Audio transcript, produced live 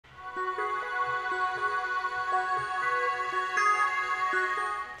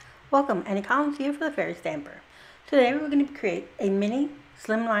Welcome, Annie Collins here for the Fairy Stamper. Today we're going to create a mini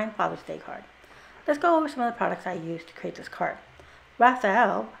Slimline Father's Day card. Let's go over some of the products I used to create this card.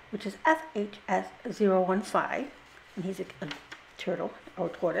 Raphael, which is FHS015, and he's a turtle or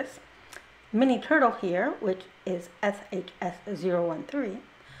tortoise. Mini Turtle here, which is FHS013.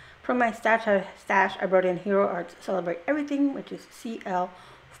 From my stash, I brought in Hero Arts Celebrate Everything, which is CL498.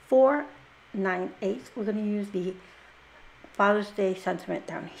 We're going to use the Father's Day sentiment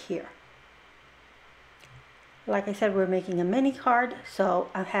down here. Like I said, we're making a mini card, so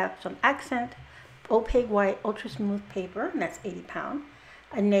I have some accent opaque white ultra smooth paper, and that's 80 pound,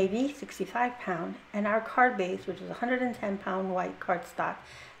 a navy 65 pound, and our card base, which is 110 pound white cardstock,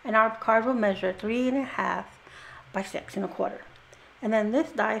 and our card will measure 3.5 by 6.25. And then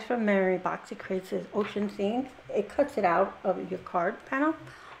this die is from Mermaid box. It creates this ocean scene. It cuts it out of your card panel.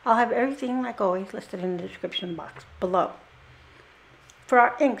 I'll have everything, like always, listed in the description box below. For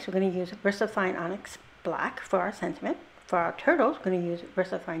our inks, we're going to use VersaFine Onyx Black for our sentiment. For our turtles, we're going to use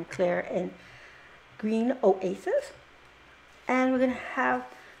VersaFine Clair in green Oasis. And we're going to have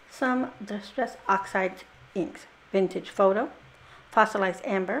some Distress Oxide inks, Vintage Photo, Fossilized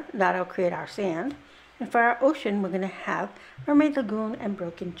Amber, that'll create our sand. And for our ocean, we're going to have Mermaid, Lagoon, and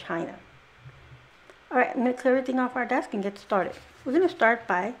Broken China. Alright, I'm going to clear everything off our desk and get started. We're going to start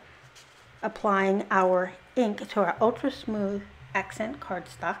by applying our ink to our ultra smooth accent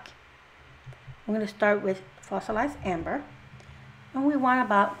cardstock. I'm going to start with Fossilized Amber, and we want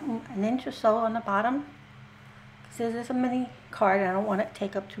about an inch or so on the bottom, because this is a mini card and I don't want it to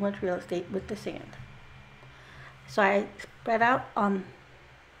take up too much real estate with the sand. So I spread out on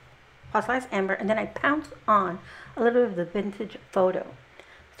Fossilized Amber, and then I pounce on a little bit of the Vintage Photo,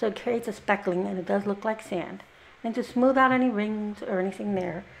 so it creates a speckling and it does look like sand. And to smooth out any rings or anything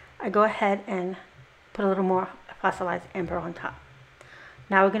there, I go ahead and put a little more Fossilized Amber on top.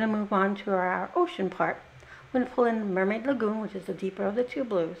 Now we're going to move on to our ocean part. We're going to pull in Mermaid Lagoon, which is the deeper of the two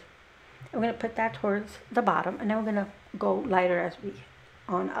blues. And we're going to put that towards the bottom, and then we're going to go lighter as we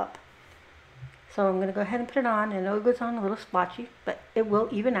on up. So I'm going to go ahead and put it on, and I know it goes on a little splotchy, but it will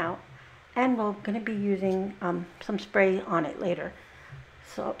even out. And we're going to be using some spray on it later,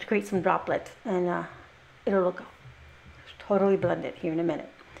 so to create some droplets, and it'll look totally blended here in a minute.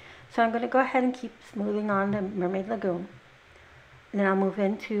 So I'm going to go ahead and keep smoothing on the Mermaid Lagoon. And then I'll move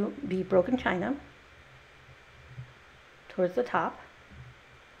into the Broken China towards the top.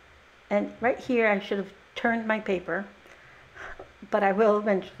 And right here I should have turned my paper, but I will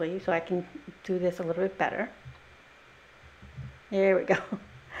eventually, so I can do this a little bit better. There we go.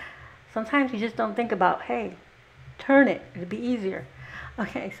 Sometimes you just don't think about, hey, turn it, it'll be easier.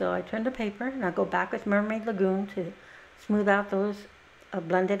 Okay, so I turn the paper, and I'll go back with Mermaid Lagoon to smooth out those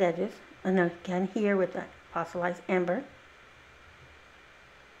blended edges, and then again here with the Fossilized Amber.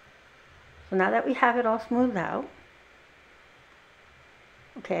 So now that we have it all smoothed out,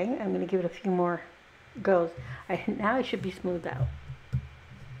 okay, I'm going to give it a few more goes. Now it should be smoothed out.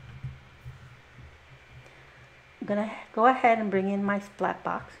 I'm going to go ahead and bring in my splat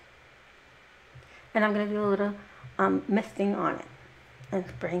box, and I'm going to do a little misting on it and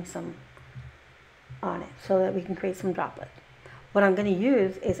spraying some on it so that we can create some droplets. What I'm going to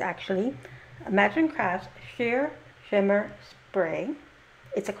use is actually Imagine Crafts Shimmer Spray.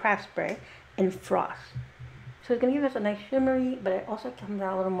 It's a craft spray in Frost. So it's going to give us a nice shimmery, but it also comes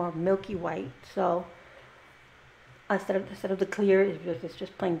out a little more milky white. So instead of the clear, it's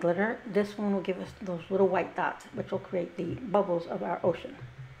just plain glitter, this one will give us those little white dots, which will create the bubbles of our ocean.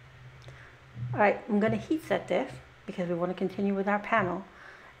 Alright, I'm going to heat set this because we want to continue with our panel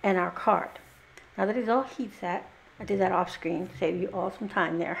and our card. Now that it's all heat set, I did that off screen to save you all some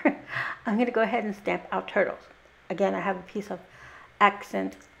time there. I'm going to go ahead and stamp out turtles. Again, I have a piece of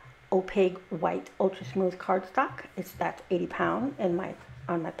accent opaque white ultra smooth cardstock. That's 80 pound on my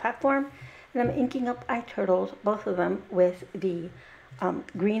platform, and I'm inking up my turtles, both of them, with the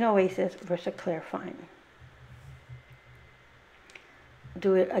green Oasis Clair Fine.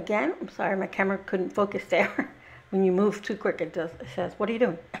 Do it again. I'm sorry, my camera couldn't focus there. When you move too quick, it says, "What are you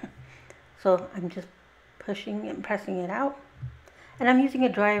doing?" So I'm just pushing and pressing it out, and I'm using a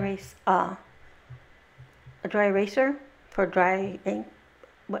dry eraser for dry ink.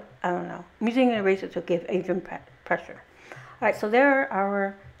 I don't know. I'm using an eraser to give even pressure. Alright, so there are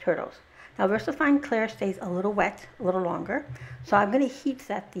our turtles. Now VersaFine Clair stays a little wet, a little longer, so I'm going to heat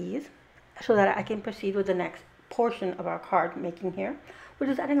set these so that I can proceed with the next portion of our card making here,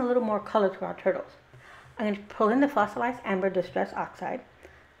 which is adding a little more color to our turtles. I'm going to pull in the Fossilized Amber Distress Oxide,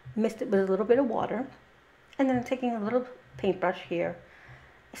 mist it with a little bit of water, and then taking a little paintbrush here.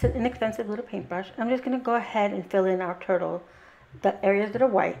 It's an inexpensive little paintbrush. I'm just going to go ahead and fill in our turtle the areas that are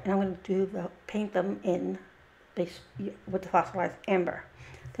white, and I'm going to paint them in this with the fossilized amber.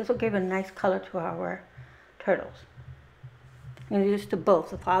 This will give a nice color to our turtles. I'm going to do this to both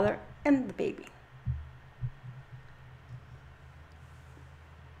the father and the baby.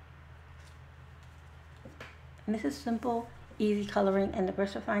 And this is simple, easy coloring, and the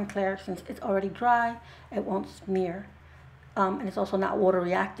VersaFine Clair, since it's already dry, it won't smear. And it's also not water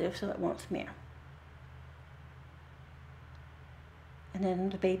reactive, so it won't smear. And then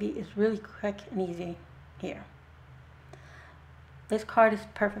the baby is really quick and easy here. This card is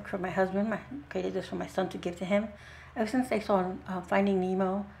perfect for my husband. I created this for my son to give to him. Ever since they saw Finding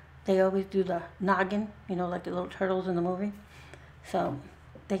Nemo, they always do the noggin, you know, like the little turtles in the movie. So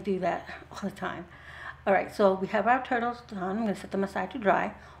they do that all the time. Alright, so we have our turtles done. I'm going to set them aside to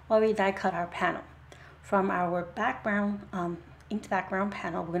dry while we die cut our panel. From our background, inked background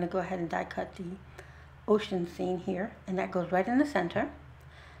panel, we're going to go ahead and die cut the ocean scene here, and that goes right in the center.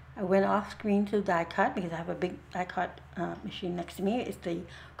 I went off screen to die cut because I have a big die cut machine next to me. It's the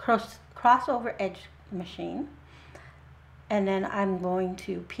crossover edge machine. And then I'm going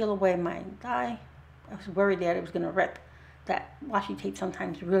to peel away my die. I was worried that it was going to rip. That washi tape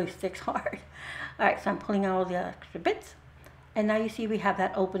sometimes really sticks hard. Alright, so I'm pulling out all the extra bits. And now you see we have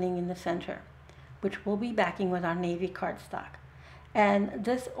that opening in the center, which we'll be backing with our navy cardstock. And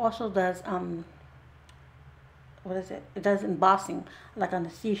this also does what is it? It does embossing, like on the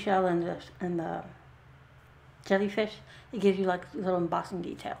seashell and the jellyfish. It gives you like a little embossing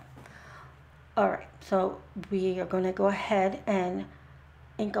detail. Alright, so we are going to go ahead and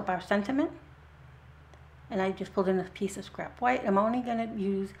ink up our sentiment. And I just pulled in a piece of scrap white. I'm only going to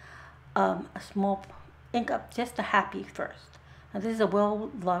use a small ink up just the happy first. Now this is a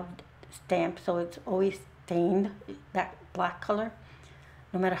well-loved stamp, so it's always stained that black color.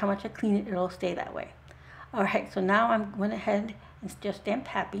 No matter how much I clean it, it'll stay that way. Alright, so now I'm going ahead and just stamped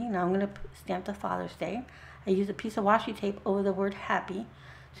happy. Now I'm going to stamp the Father's Day. I used a piece of washi tape over the word happy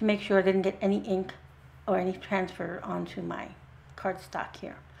to make sure I didn't get any ink or any transfer onto my cardstock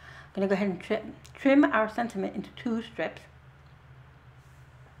here. I'm going to go ahead and trim our sentiment into 2 strips.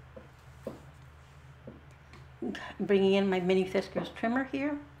 I'm bringing in my mini Fiskars trimmer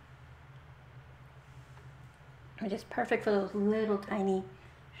here. It is perfect for those little tiny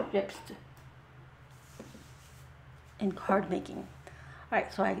strips in card making.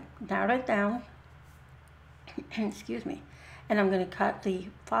 Alright, so I narrowed it down. Excuse me. And I'm going to cut the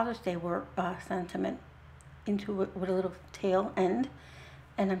Father's Day sentiment into it with a little tail end.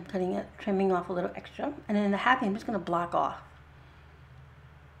 And I'm cutting it, trimming off a little extra. And then the happy, I'm just going to block off.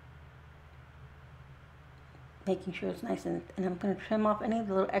 Making sure it's nice, and I'm going to trim off any of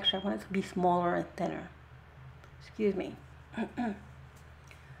the little extra. I want it to be smaller and thinner. Excuse me. I have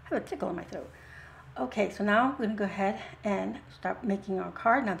a tickle in my throat. Okay, so now we're going to go ahead and start making our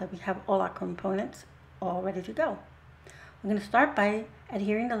card now that we have all our components all ready to go. We're going to start by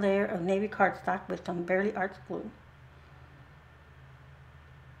adhering the layer of navy cardstock with some Barely Arts glue.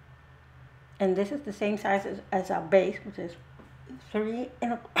 And this is the same size as our base, which is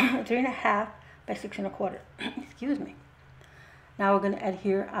 3.5 by 6 1/4. Excuse me. Now we're going to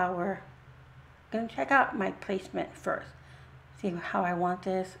adhere going to check out my placement first. See how I want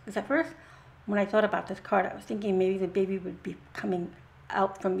this. Because at first, when I thought about this card, I was thinking maybe the baby would be coming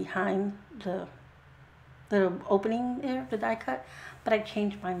out from behind the little opening there, the die cut. But I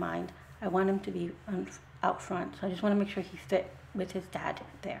changed my mind. I want him to be out front. So I just want to make sure he fit with his dad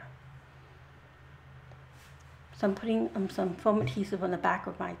there. So I'm putting some foam adhesive on the back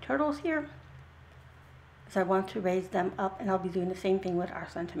of my turtles here. So I want to raise them up, and I'll be doing the same thing with our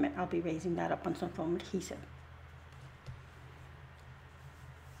sentiment. I'll be raising that up on some foam adhesive.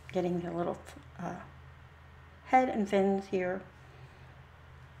 Getting the little head and fins here,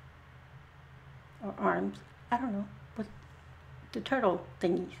 or arms, I don't know, with the turtle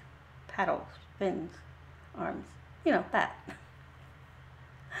thingies, paddles, fins, arms, you know, that.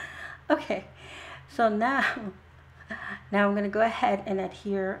 Okay, so now I'm going to go ahead and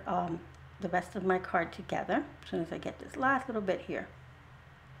adhere the rest of my card together as soon as I get this last little bit here.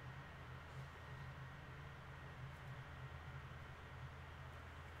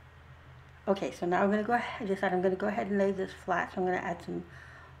 Okay, so now I'm going to go ahead, I'm going to go ahead and lay this flat. So I'm going to add some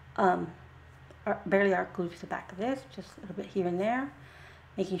Barely Art glue to the back of this, just a little bit here and there,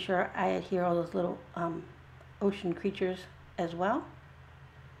 making sure I adhere all those little ocean creatures as well.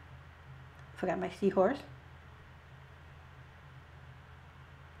 Forgot my seahorse.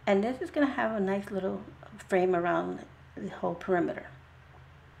 And this is going to have a nice little frame around the whole perimeter.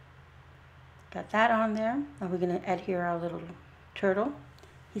 Got that on there. Now we're going to adhere our little turtle.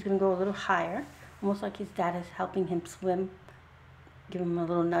 He's going to go a little higher, almost like his dad is helping him swim give him a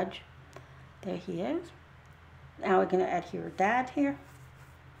little nudge. There he is. Now we're going to adhere Dad here.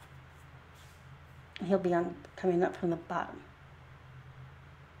 And he'll be on coming up from the bottom.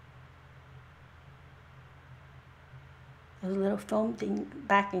 Those little foam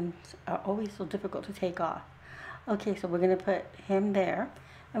backings are always so difficult to take off. Okay, so we're going to put him there,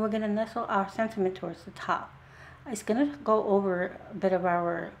 and we're going to nestle our sentiment towards the top. It's going to go over a bit of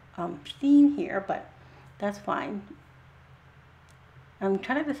our theme here, but that's fine. I'm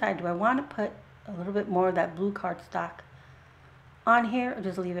trying to decide, do I want to put a little bit more of that blue cardstock on here, or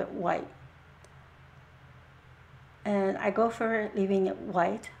just leave it white? And I go for leaving it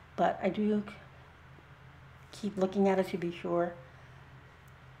white, but I do keep looking at it to be sure.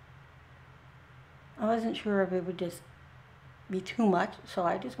 I wasn't sure if it would just be too much, so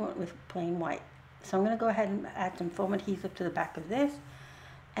I just went with plain white. So I'm going to go ahead and add some foam adhesive to the back of this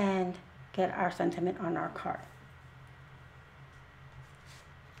and get our sentiment on our card.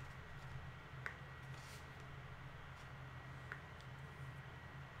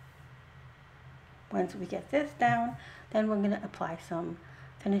 Once we get this down, then we're going to apply some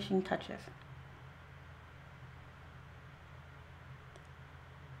finishing touches.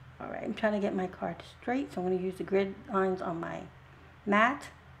 Alright, I'm trying to get my card straight, so I'm going to use the grid lines on my mat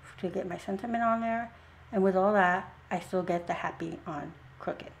to get my sentiment on there. And with all that, I still get the happy on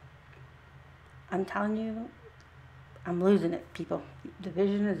crooked. I'm telling you, I'm losing it, people. The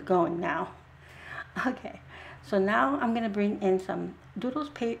vision is going now. Okay, so now I'm going to bring in some Doodles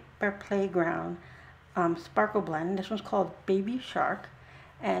Paper Playground Sparkle Blend. This one's called Baby Shark,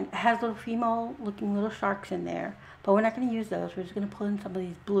 and it has little female looking little sharks in there, but we're not going to use those. We're just going to pull in some of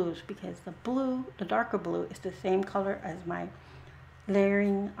these blues, because the blue, the darker blue, is the same color as my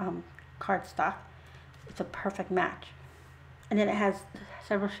layering cardstock. It's a perfect match, and then it has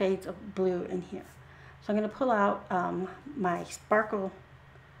several shades of blue in here. So I'm going to pull out my sparkle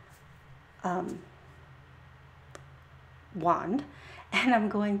wand, and I'm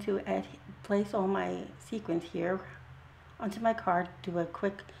going to place all my sequins here onto my card, do a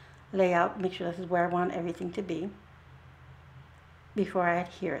quick layout, make sure this is where I want everything to be before I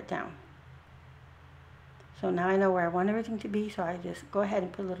adhere it down. So now I know where I want everything to be, so I just go ahead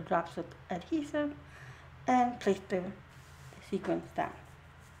and put little drops of adhesive and place the sequins down.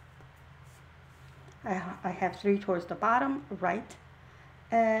 I have 3 towards the bottom, right,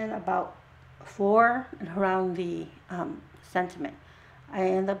 and about 4 around the sentiment. I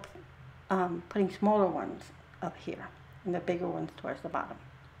end up putting smaller ones up here and the bigger ones towards the bottom.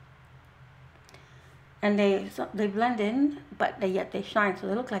 And they blend in, but yet they shine, so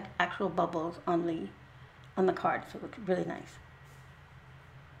they look like actual bubbles on the card, so it looks really nice.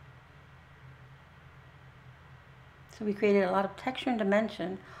 So we created a lot of texture and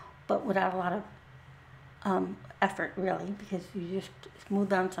dimension, but without a lot of effort, really, because you just smooth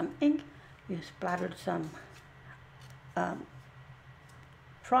down some ink, you splattered some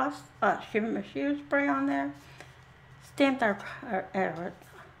frost, shimmer shear spray on there, stamped our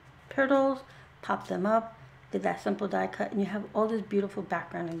turtles, popped them up, did that simple die cut, and you have all this beautiful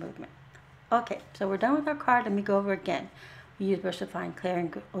background and movement. Okay, so we're done with our card. Let me go over again. We use VersaFine, Clair,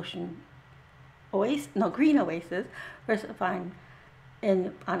 and Green Oasis, VersaFine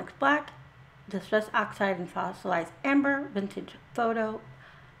in Onyx Black, Distress Oxide and Fossilized Amber, Vintage Photo,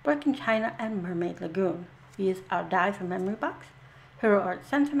 Broken China, and Mermaid Lagoon. We use our die from Memory Box, Hero Art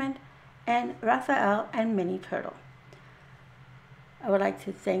Sentiment, and Raphael and Mini Turtle. I would like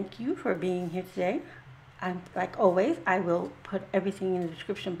to thank you for being here today. Like always, I will put everything in the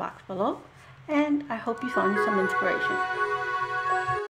description box below, and I hope you found some inspiration.